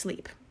regulate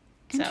sleep.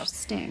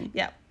 Interesting.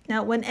 Yeah.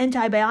 Now, when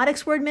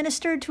antibiotics were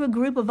administered to a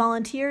group of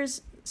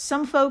volunteers,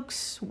 some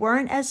folks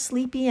weren't as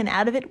sleepy and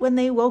out of it when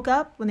they woke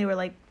up, when they were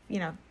like,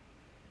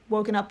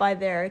 woken up by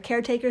their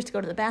caretakers to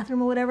go to the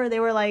bathroom or whatever. They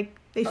were like,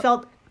 they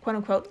felt, quote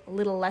unquote, a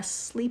little less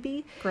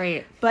sleepy.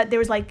 Great. But there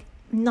was like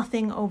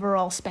nothing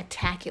overall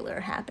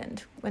spectacular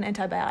happened when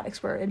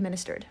antibiotics were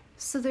administered.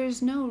 So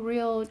there's no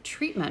real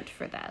treatment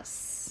for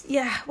this.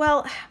 Yeah,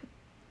 well,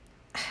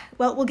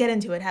 we'll get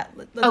into it.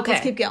 Let's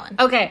keep going.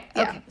 Okay.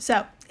 Yeah. Okay.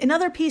 So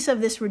another piece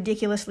of this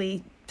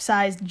ridiculously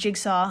sized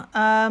jigsaw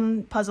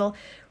puzzle,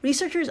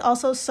 researchers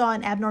also saw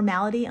an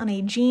abnormality on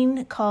a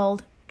gene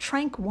called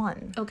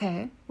TRANK1.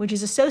 Okay. Which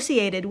is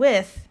associated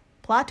with,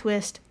 plot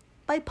twist,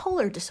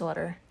 bipolar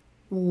disorder.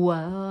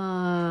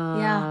 Whoa.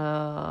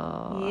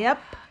 Yeah. Yep.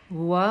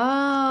 Whoa.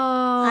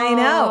 I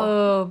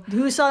know.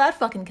 Who saw that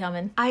fucking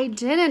coming? I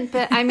didn't,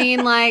 but I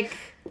mean, like,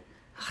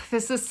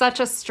 this is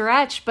such a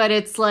stretch, but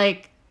it's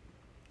like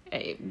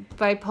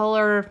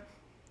bipolar.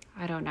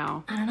 I don't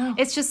know.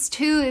 It's just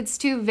it's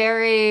two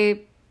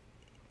very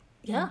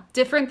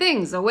different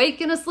things,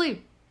 awake and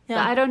asleep.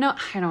 Yeah. I don't know.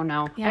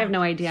 Yeah. I have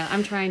no idea.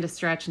 I'm trying to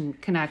stretch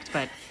and connect,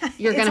 but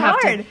you're going to have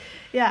hard. to.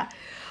 Yeah.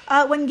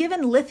 When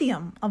given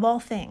lithium, of all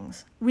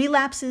things,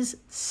 relapses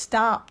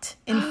stopped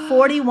in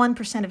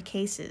 41% of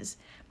cases.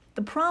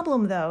 The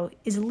problem, though,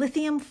 is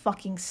lithium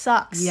fucking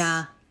sucks.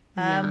 Yeah.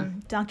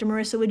 Dr.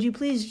 Marissa, would you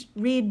please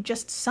read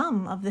just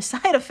some of the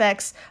side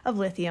effects of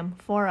lithium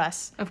for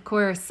us? Of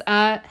course.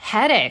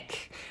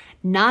 Headache,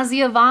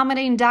 nausea,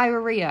 vomiting,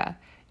 diarrhea,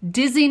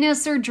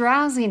 dizziness or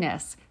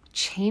drowsiness,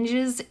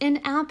 changes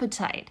in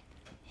appetite,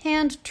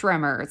 hand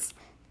tremors,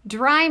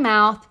 dry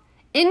mouth,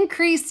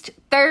 increased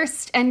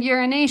thirst and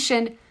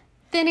urination,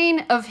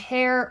 thinning of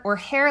hair or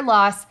hair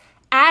loss,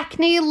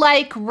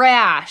 acne-like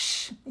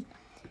rash.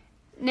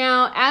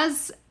 Now,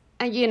 as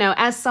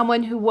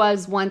someone who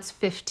was once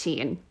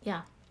 15,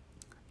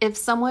 if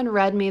someone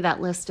read me that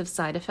list of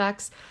side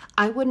effects,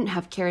 I wouldn't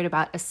have cared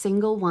about a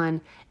single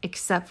one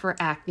except for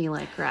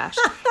acne-like rash.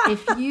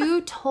 If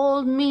you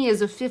told me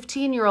as a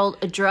 15-year-old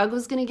a drug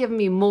was going to give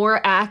me more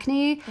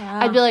acne,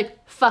 I'd be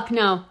like, fuck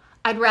no.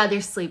 I'd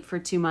rather sleep for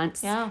 2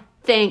 months. Yeah.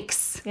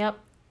 Thanks. Yep.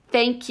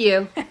 Thank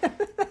you.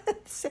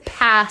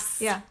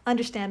 Pass. Yeah,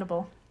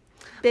 understandable.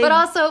 But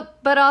also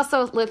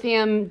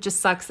lithium just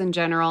sucks in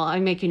general.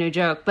 I'm making no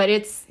joke, but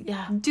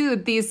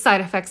dude, these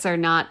side effects are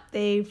not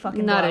a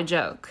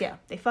joke. Yeah,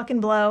 they fucking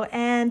blow,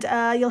 and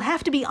you'll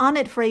have to be on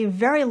it for a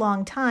very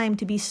long time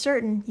to be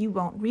certain you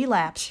won't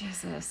relapse.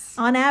 Jesus.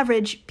 On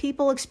average,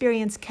 people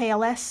experience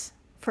KLS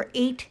for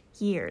 8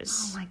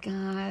 years. Oh my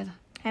God.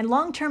 And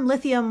long-term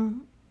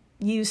lithium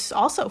use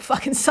also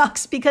fucking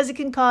sucks because it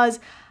can cause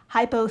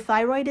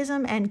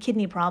hypothyroidism and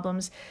kidney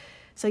problems.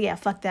 So yeah,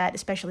 fuck that,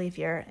 especially if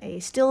you're a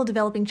still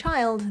developing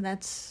child.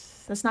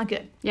 That's not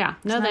good. Yeah,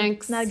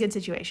 thanks. Not a good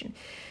situation.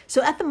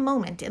 So at the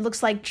moment, it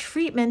looks like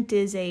treatment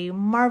is a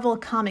Marvel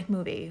comic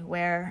movie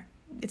where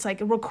it's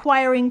like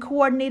requiring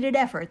coordinated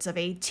efforts of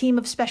a team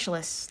of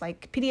specialists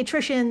like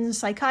pediatricians,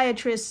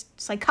 psychiatrists,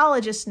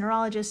 psychologists,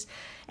 neurologists,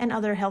 and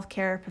other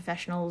healthcare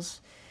professionals.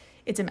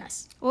 It's a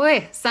mess.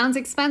 Oi, sounds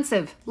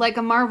expensive, like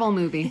a Marvel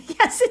movie.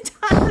 Yes, it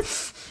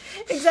does.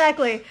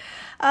 Exactly.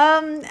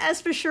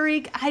 As for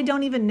Sharik, I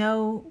don't even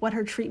know what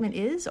her treatment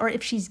is or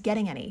if she's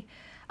getting any.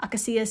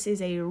 Acasias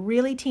is a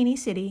really teeny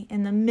city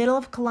in the middle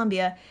of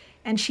Colombia,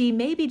 and she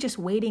may be just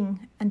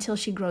waiting until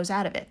she grows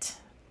out of it.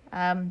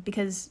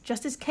 Because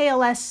just as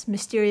KLS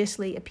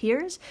mysteriously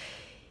appears,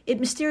 it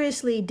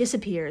mysteriously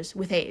disappears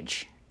with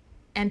age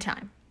and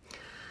time.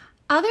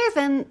 Other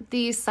than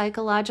the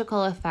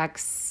psychological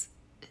effects,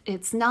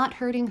 it's not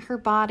hurting her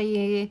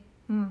body.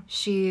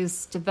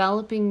 She's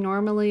developing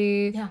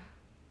normally. Yeah.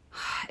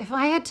 If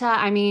I had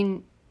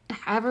to,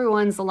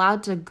 everyone's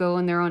allowed to go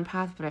in their own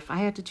path, but if I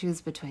had to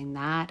choose between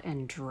that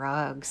and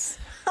drugs,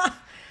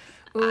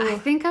 I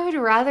think I would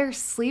rather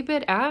sleep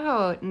it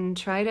out and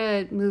try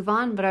to move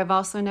on, but I've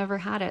also never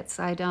had it,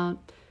 so I don't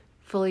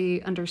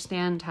fully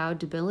understand how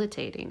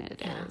debilitating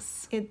it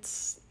is. It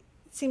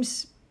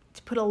seems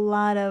to put a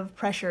lot of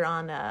pressure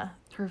on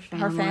her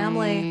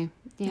family.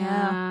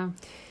 Yeah.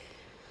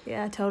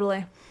 Yeah,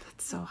 totally.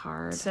 It's so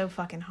hard. So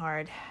fucking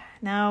hard.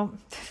 Now,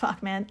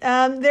 fuck, man.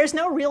 There's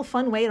no real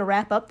fun way to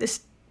wrap up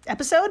this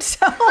episode,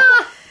 so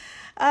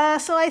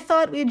I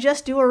thought we'd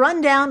just do a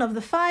rundown of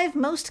the 5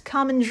 most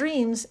common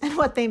dreams and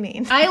what they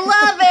mean. I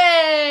love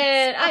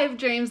it! I have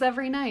dreams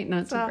every night,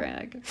 not to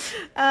brag.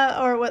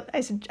 Or what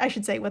I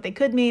should say what they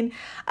could mean.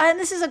 And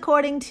this is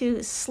according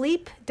to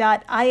sleep.ihg.com.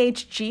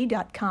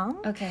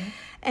 Okay.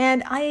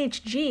 And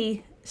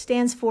IHG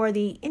stands for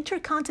the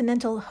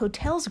Intercontinental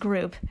Hotels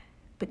Group,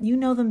 but you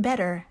know them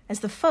better as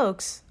the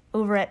folks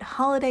over at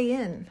Holiday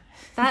Inn.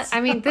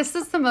 This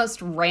is the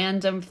most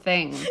random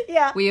thing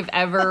we have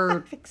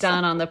ever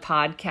done on the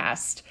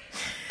podcast.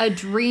 A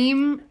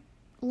dream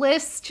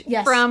list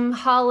from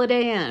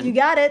Holiday Inn. You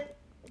got it.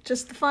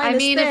 Just the finest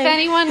thing. If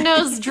anyone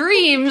knows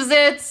dreams,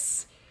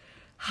 it's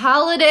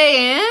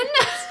Holiday Inn.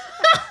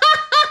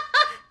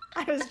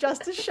 I was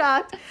just as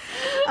shocked.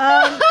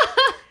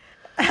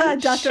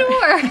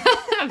 Sure.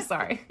 I'm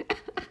sorry.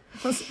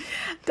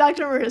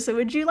 Dr. Marissa,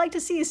 would you like to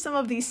see some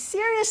of the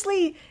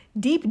seriously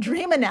deep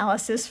dream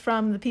analysis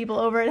from the people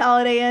over at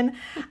Holiday Inn?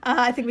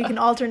 I think we can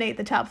alternate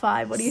the top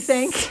 5. What do you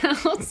think?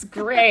 Sounds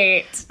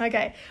great.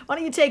 Okay. Why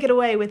don't you take it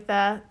away with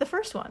the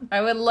first one?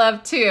 I would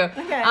love to.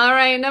 Okay. All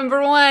right,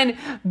 number 1,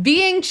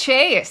 being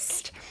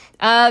chased.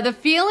 The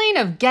feeling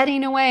of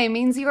getting away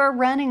means you are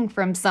running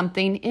from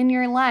something in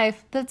your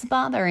life that's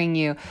bothering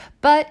you,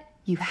 but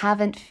you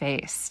haven't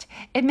faced.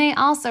 It may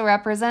also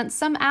represent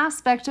some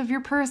aspect of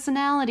your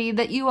personality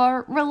that you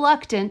are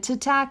reluctant to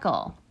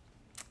tackle.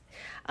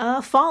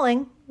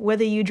 Falling,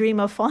 whether you dream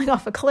of falling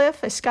off a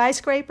cliff, a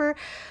skyscraper,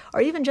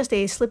 or even just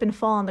a slip and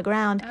fall on the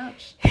ground.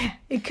 Ouch.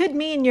 It could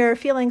mean you're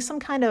feeling some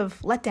kind of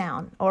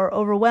letdown or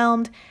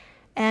overwhelmed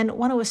and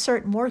want to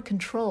assert more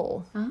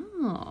control.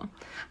 Oh.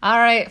 All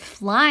right,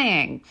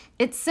 flying.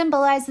 It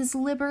symbolizes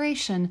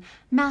liberation,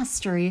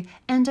 mastery,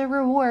 and a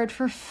reward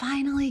for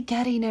finally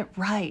getting it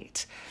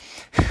right.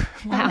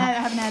 Wow. I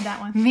haven't had that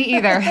one. Me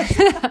either.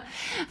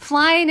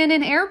 Flying in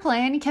an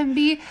airplane can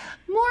be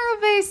more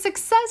of a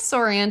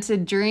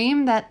success-oriented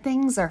dream that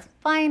things are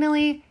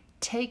finally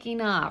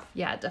taking off.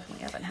 Yeah,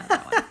 definitely haven't had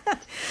that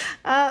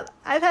one.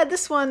 I've had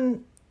this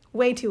one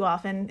way too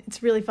often.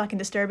 It's really fucking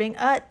disturbing.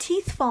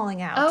 Teeth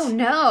falling out. Oh,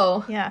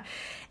 no. Yeah.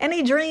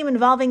 Any dream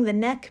involving the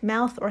neck,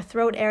 mouth, or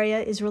throat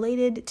area is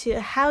related to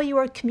how you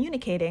are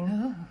communicating.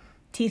 Oh.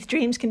 Teeth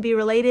dreams can be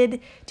related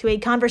to a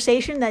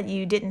conversation that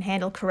you didn't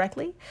handle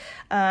correctly.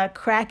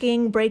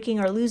 Cracking,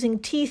 breaking, or losing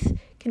teeth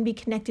can be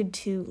connected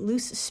to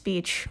loose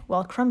speech,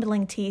 while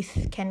crumbling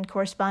teeth can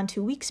correspond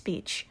to weak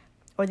speech,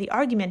 or the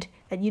argument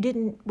that you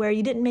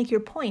didn't make your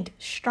point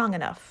strong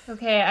enough.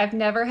 Okay, I've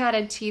never had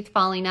a teeth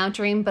falling out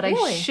dream, but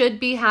Really? I should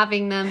be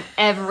having them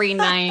every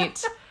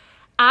night.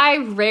 I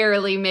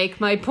rarely make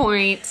my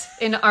point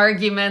in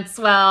arguments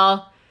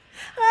well.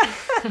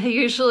 I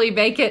usually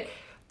make it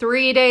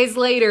 3 days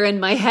later in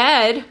my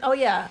head. Oh,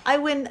 yeah. I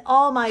win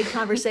all my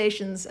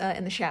conversations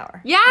in the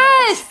shower.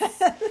 Yes!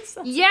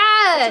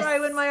 Yes! That's where I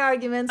win my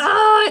arguments.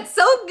 Oh, it's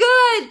so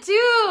good,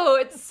 too.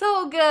 It's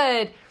so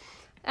good.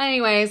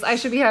 Anyways, I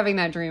should be having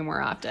that dream more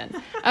often.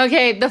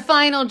 Okay, the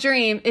final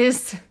dream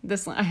is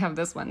this one. I have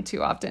this one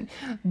too often.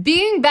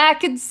 Being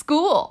back in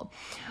school.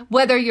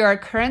 Whether you're a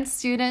current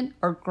student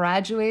or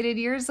graduated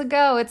years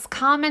ago, it's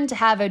common to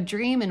have a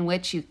dream in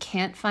which you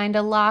can't find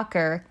a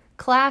locker,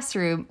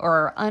 classroom,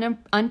 or are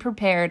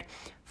unprepared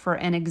for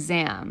an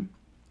exam.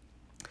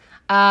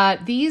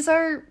 These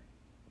are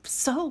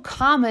so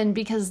common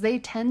because they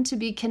tend to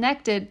be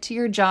connected to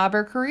your job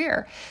or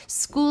career.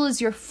 School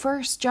is your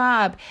first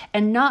job,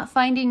 and not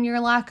finding your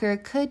locker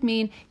could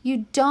mean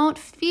you don't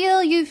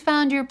feel you've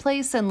found your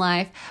place in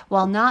life,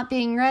 while not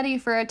being ready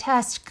for a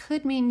test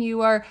could mean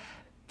you are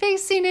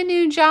facing a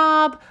new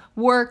job,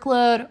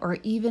 workload, or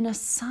even a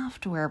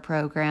software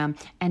program,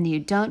 and you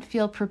don't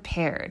feel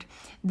prepared.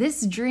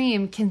 This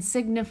dream can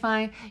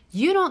signify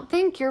you don't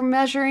think you're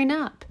measuring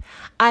up.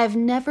 I've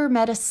never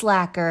met a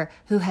slacker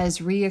who has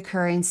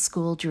reoccurring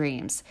school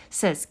dreams,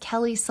 says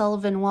Kelly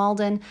Sullivan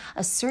Walden,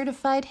 a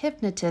certified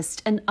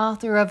hypnotist and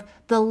author of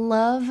The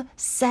Love,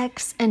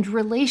 Sex, and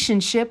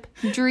Relationship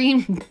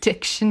Dream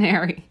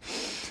Dictionary.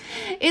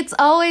 It's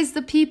always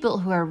the people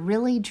who are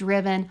really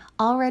driven,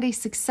 already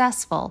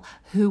successful,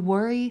 who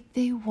worry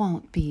they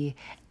won't be.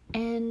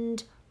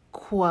 End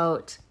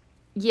quote.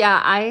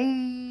 Yeah,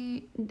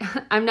 I'm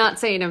not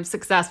saying I'm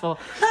successful,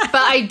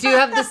 but I do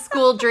have the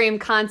school dream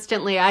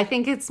constantly. I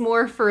think it's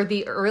more for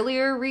the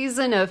earlier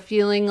reason of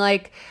feeling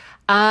like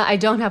I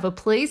don't have a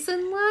place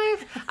in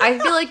life. I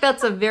feel like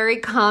that's a very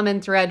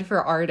common thread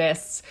for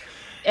artists.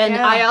 And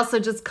yeah. I also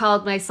just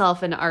called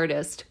myself an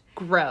artist.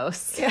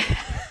 Gross. Yeah.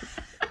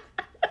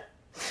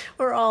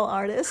 We're all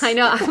artists. I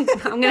know. I'm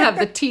going to have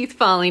the teeth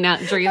falling out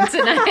dream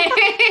tonight.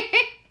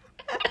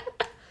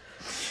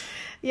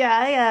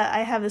 Yeah, I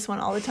have this one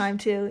all the time,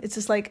 too. It's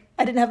just like,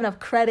 I didn't have enough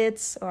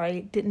credits, or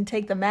I didn't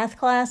take the math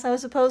class I was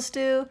supposed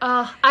to.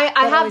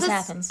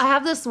 I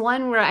have this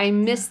one where I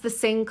miss the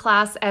same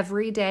class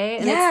every day,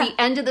 and it's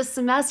the end of the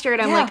semester,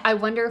 and I'm like, I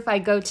wonder if I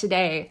go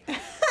today,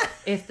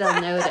 if they'll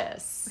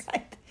notice.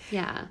 Right.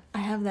 Yeah. I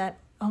have that.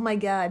 Oh, my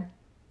God.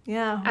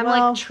 Yeah. I'm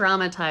like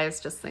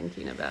traumatized just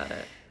thinking about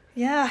it.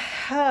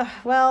 Yeah.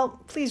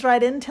 Well, please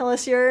write in. Tell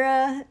us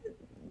your...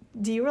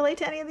 do you relate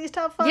to any of these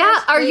top 5?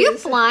 Yeah. Are you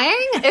flying?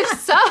 If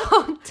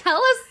so,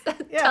 tell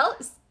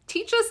us,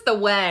 teach us the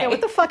way. Yeah, what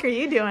the fuck are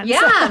you doing?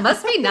 Yeah,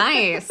 must be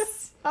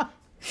nice.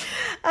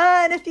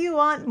 And if you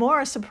want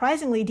more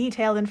surprisingly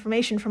detailed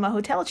information from a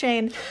hotel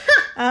chain,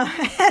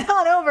 head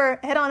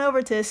on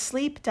over to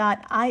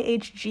sleep.ihg.com.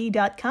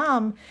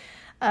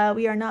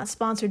 We are not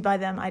sponsored by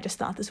them. I just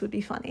thought this would be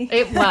funny.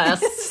 It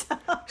was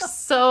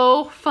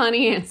so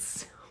funny.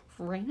 It's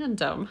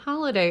random.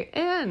 Holiday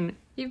Inn.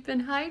 You've been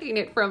hiding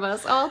it from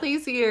us all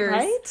these years.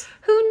 Right?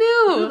 Who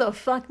knew? Who the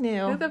fuck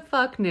knew? Who the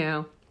fuck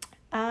knew?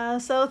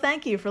 So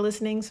thank you for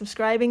listening,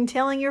 subscribing,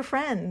 telling your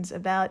friends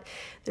about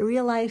the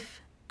real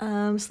life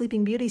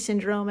Sleeping Beauty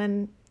syndrome,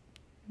 and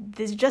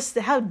this just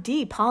how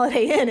deep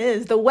Holiday Inn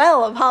is. The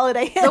well of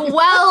Holiday Inn. The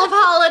well of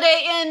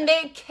Holiday Inn.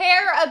 They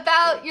care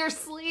about your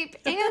sleep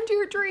and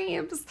your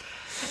dreams.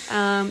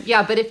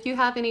 But if you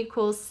have any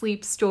cool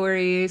sleep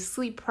stories,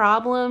 sleep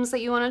problems that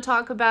you want to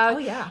talk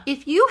about,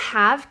 if you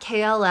have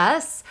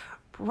KLS,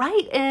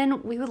 write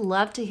in. We would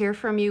love to hear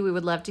from you. We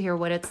would love to hear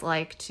what it's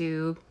like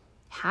to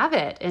have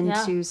it and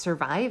to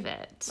survive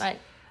it. Right.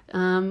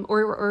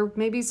 Or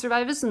maybe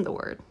survive isn't the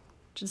word.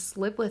 Just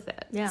live with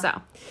it. Yeah.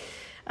 So.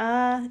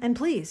 And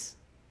please,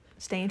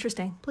 stay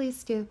interesting.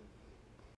 Please do.